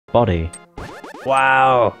body.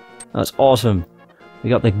 Wow! That's awesome. We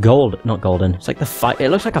got the gold, not golden, it's like the fire, it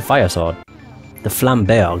looks like a fire sword. The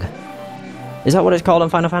Flamberg. Is that what it's called in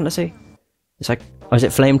Final Fantasy? It's like, or is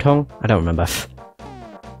it Flame Tongue? I don't remember.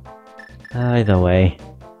 Either way.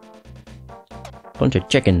 Bunch of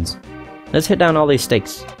chickens. Let's hit down all these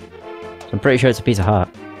stakes. I'm pretty sure it's a piece of heart.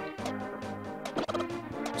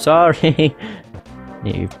 Sorry!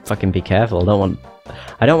 You fucking be careful,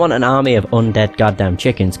 I don't want an army of undead goddamn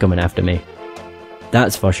chickens coming after me.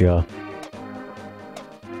 That's for sure.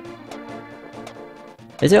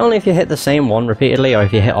 Is it only if you hit the same one repeatedly, or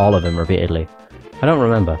if you hit all of them repeatedly? I don't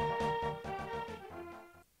remember.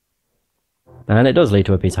 And it does lead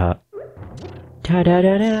to a piece of heart.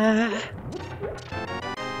 Ta-da-da-da!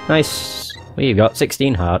 Nice! We've got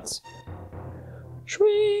 16 hearts.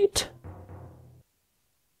 Sweet!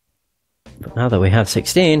 But now that we have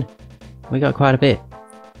 16, we got quite a bit.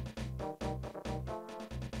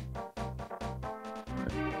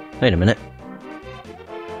 Wait a minute.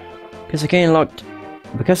 Because the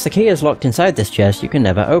key is locked inside this chest, you can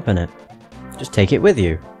never open it. Just take it with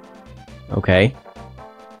you. Okay.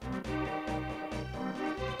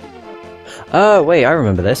 Oh, wait, I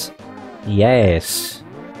remember this. Yes.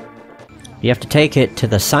 You have to take it to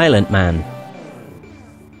the Silent Man.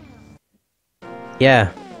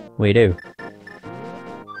 Yeah, we do.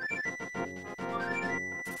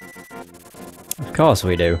 Of course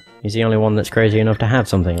we do. He's the only one that's crazy enough to have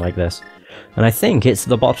something like this. And I think it's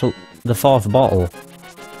the fourth bottle.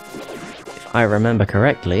 If I remember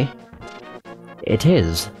correctly, it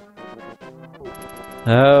is.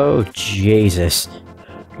 Oh, Jesus.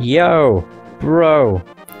 Yo, bro.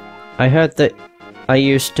 I heard that I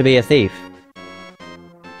used to be a thief.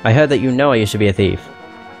 I heard that you know I used to be a thief.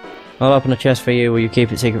 I'll open a chest for you, will you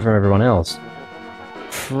keep it secret from everyone else?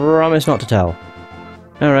 Promise not to tell.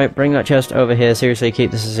 Alright, bring that chest over here, seriously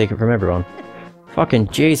keep this a secret from everyone. Fucking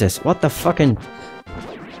Jesus, what the fucking...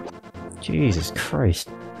 Jesus Christ.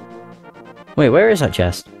 Wait, where is that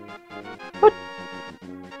chest? What?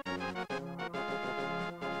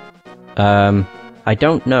 I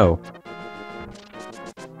don't know.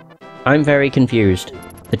 I'm very confused.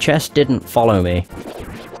 The chest didn't follow me.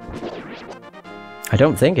 I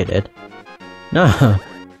don't think it did. No.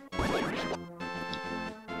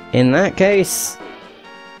 In that case...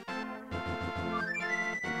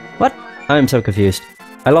 What? I'm so confused.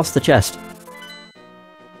 I lost the chest.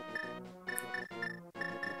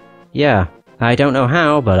 Yeah, I don't know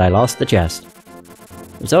how, but I lost the chest.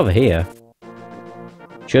 It's over here.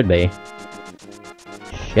 Should be.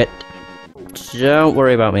 Shit. Don't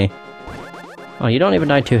worry about me. Oh, you don't even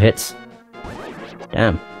die 2 hits.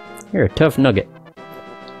 Damn. You're a tough nugget.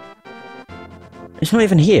 It's not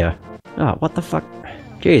even here. Oh, what the fuck?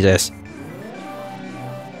 Jesus.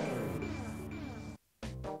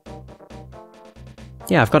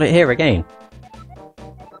 Yeah, I've got it here again.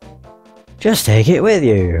 Just take it with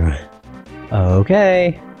you.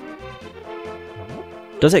 Okay.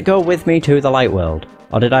 Does it go with me to the light world?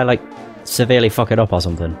 Or did I, like, severely fuck it up or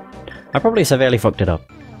something? I probably severely fucked it up.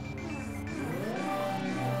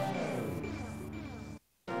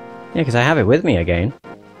 Yeah, because I have it with me again.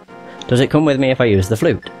 Does it come with me if I use the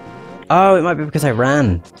flute? Oh, it might be because I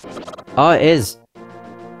ran. Oh, it is.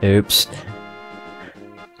 Oops.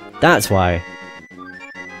 That's why.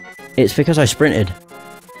 It's because I sprinted.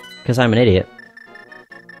 Because I'm an idiot.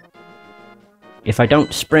 If I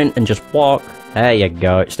don't sprint and just walk, there you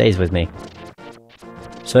go, it stays with me.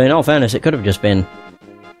 So in all fairness, it could have just been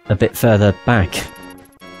a bit further back.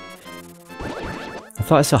 I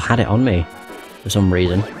thought I still had it on me for some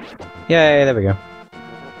reason. Yay, there we go.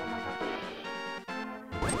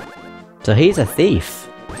 So he's a thief.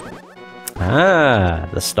 Ah,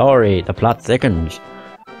 the story, the plot thickens.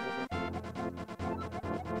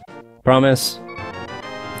 Promise.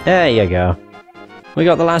 There you go. We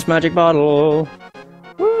got the last magic bottle.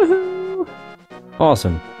 Woohoo!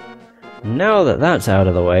 Awesome. Now that that's out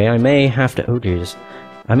of the way, I may have to... Oh, jeez.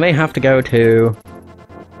 I may have to go to...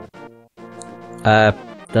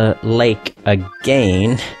 the lake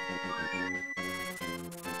again.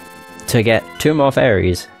 To get 2 more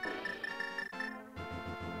fairies.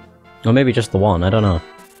 Or maybe just the 1, I don't know.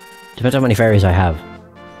 Depends how many fairies I have.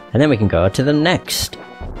 And then we can go to the next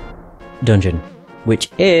dungeon, which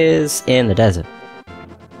is in the desert.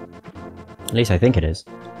 At least I think it is.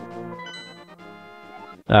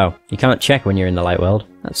 Oh, you can't check when you're in the light world.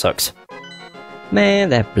 That sucks. Man,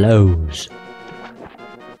 that blows.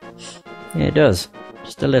 Yeah, it does.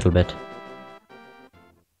 Just a little bit.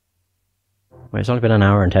 Well, it's only been an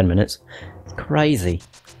hour and 10 minutes. It's crazy.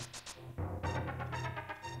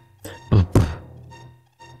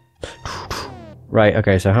 Right,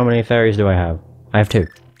 okay, so how many fairies do I have? I have 2.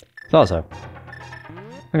 Thought so.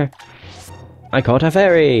 Okay. I caught a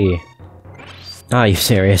fairy! Are you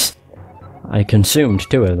serious? I consumed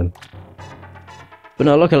 2 of them. But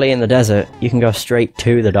no, luckily in the desert, you can go straight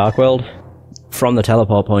to the Dark World from the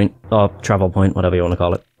teleport point, or travel point, whatever you want to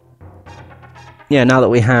call it. Yeah, now that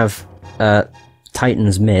we have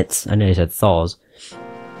Titan's mitts, I nearly said Thor's,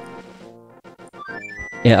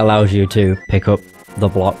 it allows you to pick up the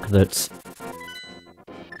block that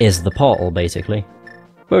is the portal, basically.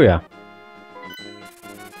 Booyah!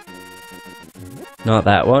 Not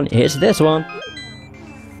that one, it's this one!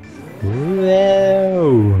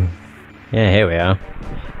 Whoa! Yeah, here we are.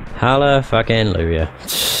 Hallelujah.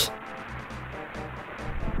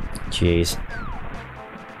 Jeez.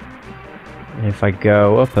 If I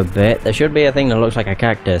go up a bit, there should be a thing that looks like a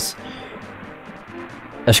cactus.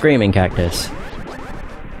 A screaming cactus.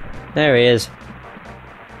 There he is.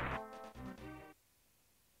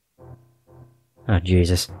 Oh,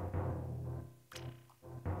 Jesus.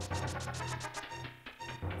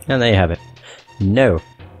 And there you have it. No.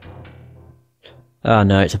 Oh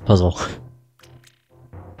no, it's a puzzle.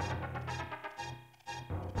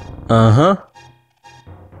 Uh-huh.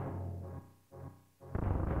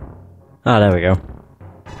 Ah, there we go.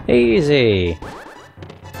 Easy!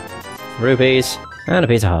 Rupees, and a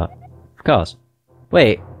piece of heart. Of course.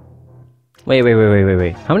 Wait. Wait.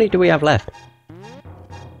 How many do we have left?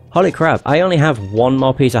 Holy crap, I only have 1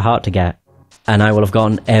 more piece of heart to get, and I will have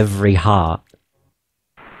gotten every heart.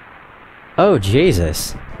 Oh,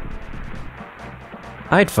 Jesus.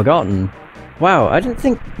 I'd forgotten. Wow, I didn't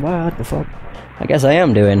think... Wow, what the fuck? I guess I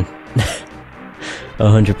am doing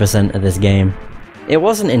 100% of this game. It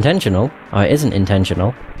wasn't intentional. Or it isn't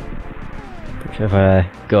intentional. If I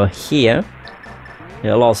go here,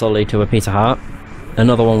 it'll also lead to a piece of heart.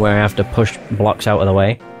 Another one where I have to push blocks out of the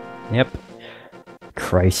way. Yep.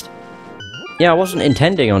 Christ. Yeah, I wasn't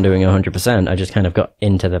intending on doing 100%, I just kind of got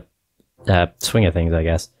into the swing of things, I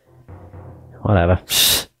guess. Whatever.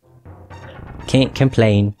 Can't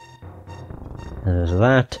complain. There's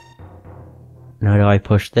that. Now do I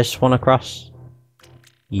push this one across?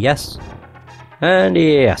 Yes. And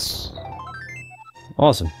yes.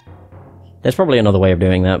 Awesome. There's probably another way of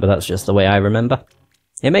doing that, but that's just the way I remember.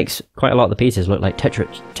 It makes quite a lot of the pieces look like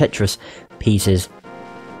Tetris pieces.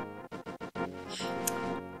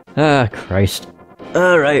 Ah, Christ.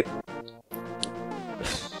 Alright.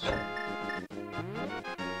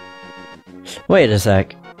 Wait a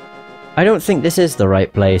sec. I don't think this is the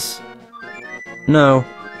right place. No.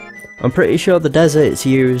 I'm pretty sure the desert's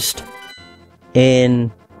used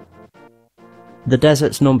in... The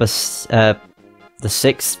desert's number... the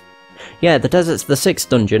 6th... Yeah, the desert's the 6th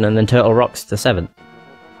dungeon and then Turtle Rock's the 7th.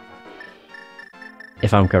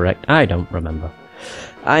 If I'm correct. I don't remember.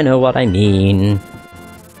 I know what I mean.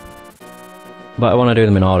 But I want to do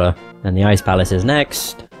them in order. And the Ice Palace is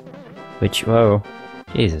next. Which, whoa.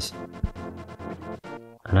 Jesus.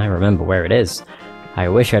 And I remember where it is. I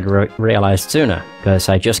wish I'd realised sooner, because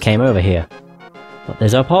I just came over here. But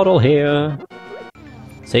there's a portal here.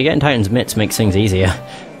 So you getting Titan's mitts makes things easier.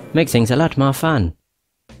 Makes things a lot more fun.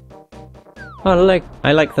 Oh,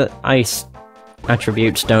 I like that ice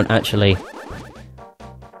attributes don't actually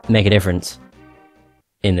make a difference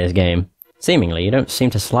in this game. Seemingly, you don't seem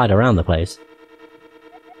to slide around the place.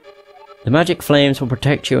 The magic flames will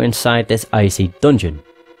protect you inside this icy dungeon.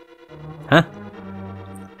 Huh?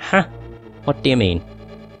 Huh? What do you mean?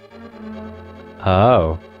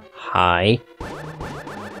 Oh. Hi.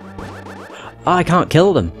 Oh, I can't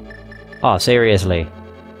kill them! Oh, seriously.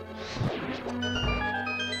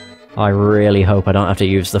 I really hope I don't have to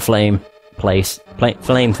use the flame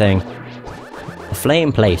flame thing. The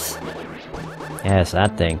flame place. Yes,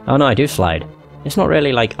 that thing. Oh no, I do slide. It's not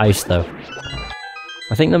really like ice though.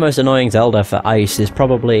 I think the most annoying Zelda for ice is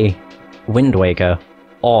probably Wind Waker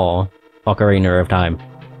or Ocarina of Time.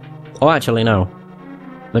 Oh, actually no.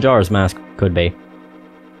 Majora's Mask could be.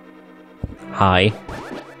 Hi.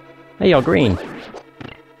 Hey, you're green.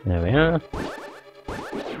 There we are.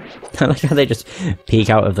 I like how they just peek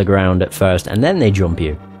out of the ground at first, and then they jump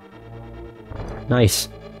you. Nice.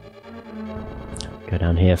 Go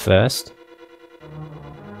down here first.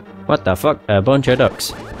 What the fuck? A bunch of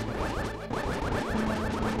ducks.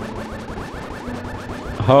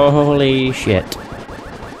 Holy shit.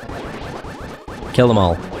 Kill them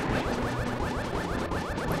all.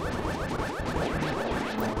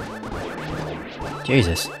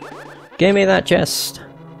 Jesus. Give me that chest.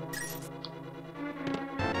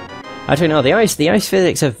 Actually no, the ice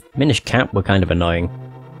physics of Minish Cap were kind of annoying.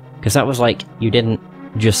 Because that was like, you didn't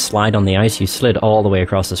just slide on the ice, you slid all the way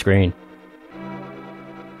across the screen.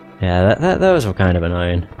 Yeah, those were kind of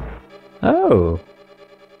annoying. Oh!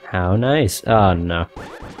 How nice. Oh no.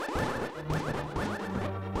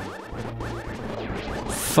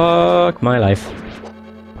 Fuck my life.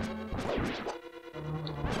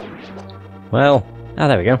 Well, oh,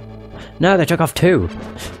 there we go. No, they took off 2!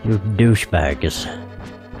 You douchebags.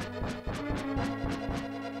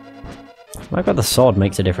 I bet the sword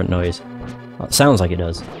makes a different noise. Well, it sounds like it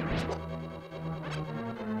does.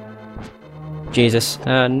 Jesus.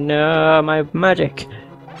 No, my magic!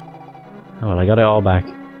 Oh, well, I got it all back.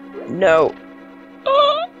 No!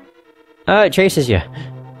 Oh, it chases you.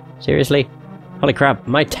 Seriously? Holy crap,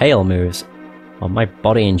 my tail moves. Well, my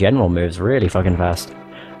body in general moves really fucking fast.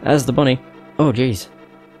 As the bunny. Oh, jeez.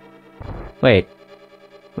 Wait.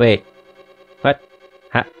 Wait. What?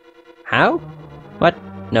 How? What?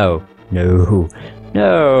 No. No.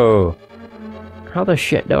 No! How the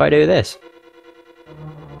shit do I do this?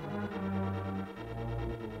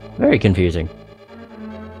 Very confusing.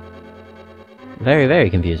 Very, very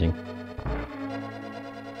confusing.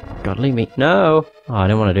 God, leave me. No! Oh, I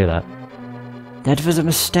didn't want to do that. That was a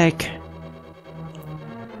mistake.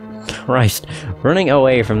 Christ, running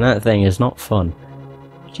away from that thing is not fun.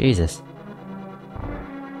 Jesus.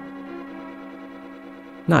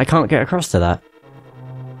 No, I can't get across to that.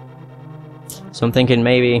 So I'm thinking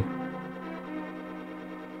maybe...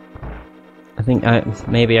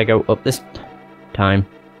 maybe I go up this time.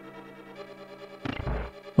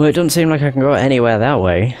 Well, it doesn't seem like I can go anywhere that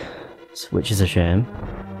way, which is a shame.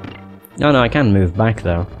 No, I can move back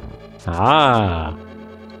though. Ah!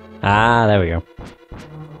 Ah, there we go.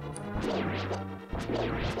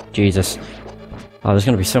 Jesus. Oh, there's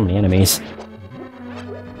gonna be so many enemies.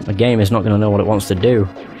 The game is not gonna know what it wants to do.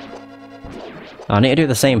 Oh, I need to do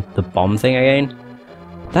the bomb thing again.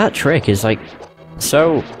 That trick is like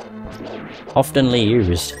so oftenly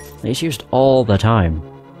used. It's used all the time.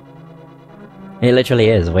 It literally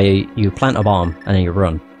is, where you plant a bomb and then you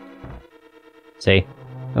run. See?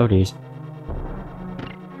 Oh jeez.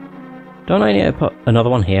 Don't I need to put another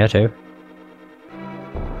one here too?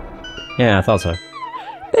 Yeah, I thought so.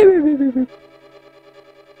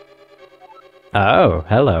 Oh,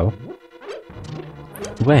 hello.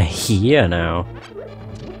 We're here now.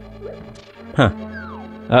 Huh.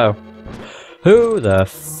 Uh-oh. Who the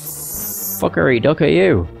fuckery duck are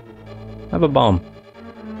you? Have a bomb.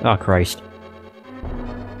 Oh, Christ.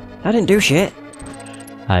 I didn't do shit.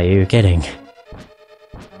 Are you kidding?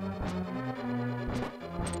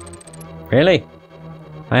 Really?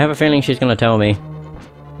 I have a feeling she's gonna tell me.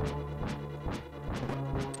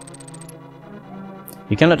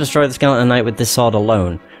 You cannot destroy the Skeleton Knight with this sword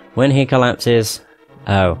alone. When he collapses...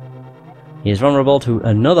 Oh. He is vulnerable to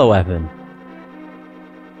another weapon.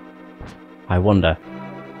 I wonder.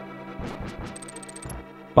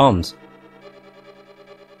 Bombs.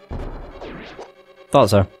 Thought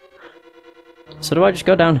so. So do I just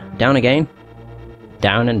go down again?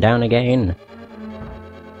 Down and down again.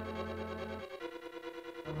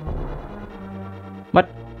 What?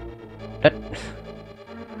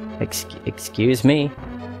 Excuse me?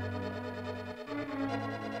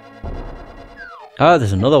 Oh,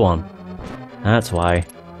 there's another one. That's why.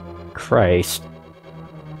 Christ.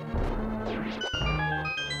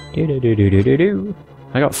 Do.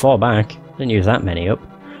 I got 4 back. Didn't use that many up.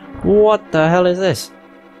 What the hell is this?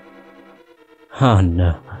 Oh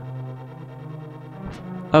no.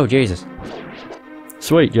 Oh Jesus.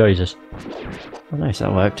 Sweet Jesus. Oh nice,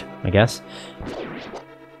 that worked, I guess.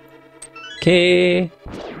 Okay.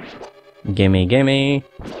 Gimme.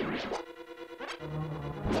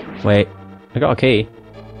 Wait, I got a key.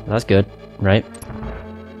 That's good, right?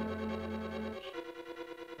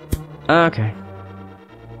 Okay.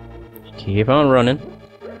 Keep on running.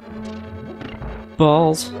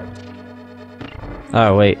 Balls.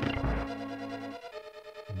 Oh, wait.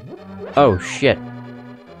 Oh, shit.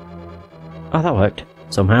 Oh, that worked.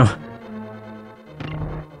 Somehow.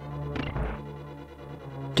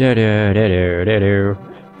 Do.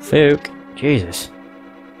 Fook. Jesus.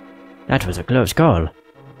 That was a close call.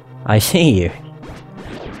 I see you.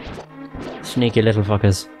 Sneaky little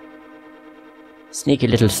fuckers. Sneaky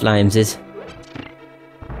little slimeses.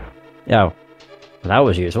 Oh. That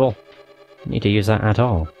was useful. Need to use that at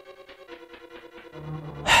all.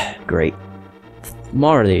 Great.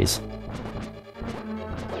 More of these.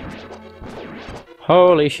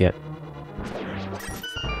 Holy shit.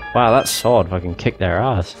 Wow, that sword fucking kicked their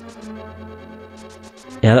ass.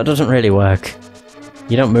 Yeah, that doesn't really work.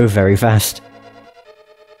 You don't move very fast.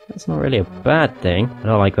 That's not really a bad thing. I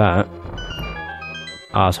don't like that.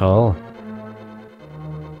 Asshole.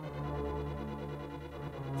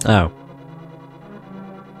 Oh.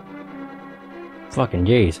 Fucking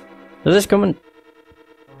jeez. Does this come in?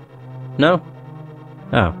 No?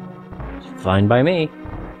 Oh. It's fine by me.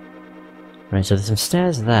 Right, so there's some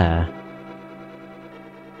stairs there.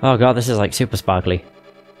 Oh god, this is like super sparkly.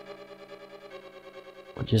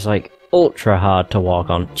 Which is like ultra hard to walk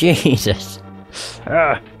on. Jesus!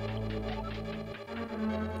 Ah.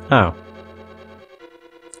 Oh.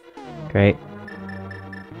 Great.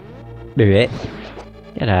 Do it.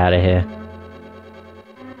 Get out of here.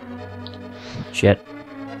 Shit.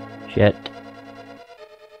 Shit.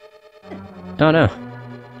 Oh no.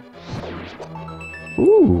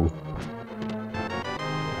 Ooh.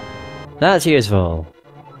 That's useful.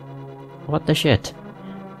 What the shit?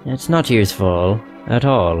 It's not useful at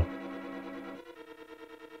all.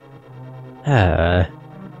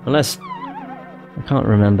 Unless I can't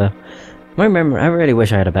remember. My memory. I really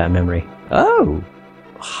wish I had a better memory. Oh,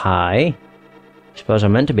 hi. Suppose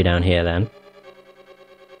I'm meant to be down here then.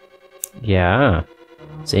 Yeah,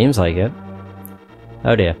 seems like it.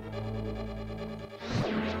 Oh dear.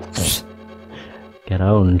 Get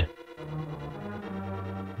owned.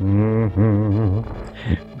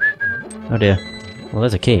 Oh dear. Well,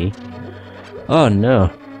 there's a key. Oh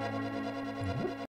no.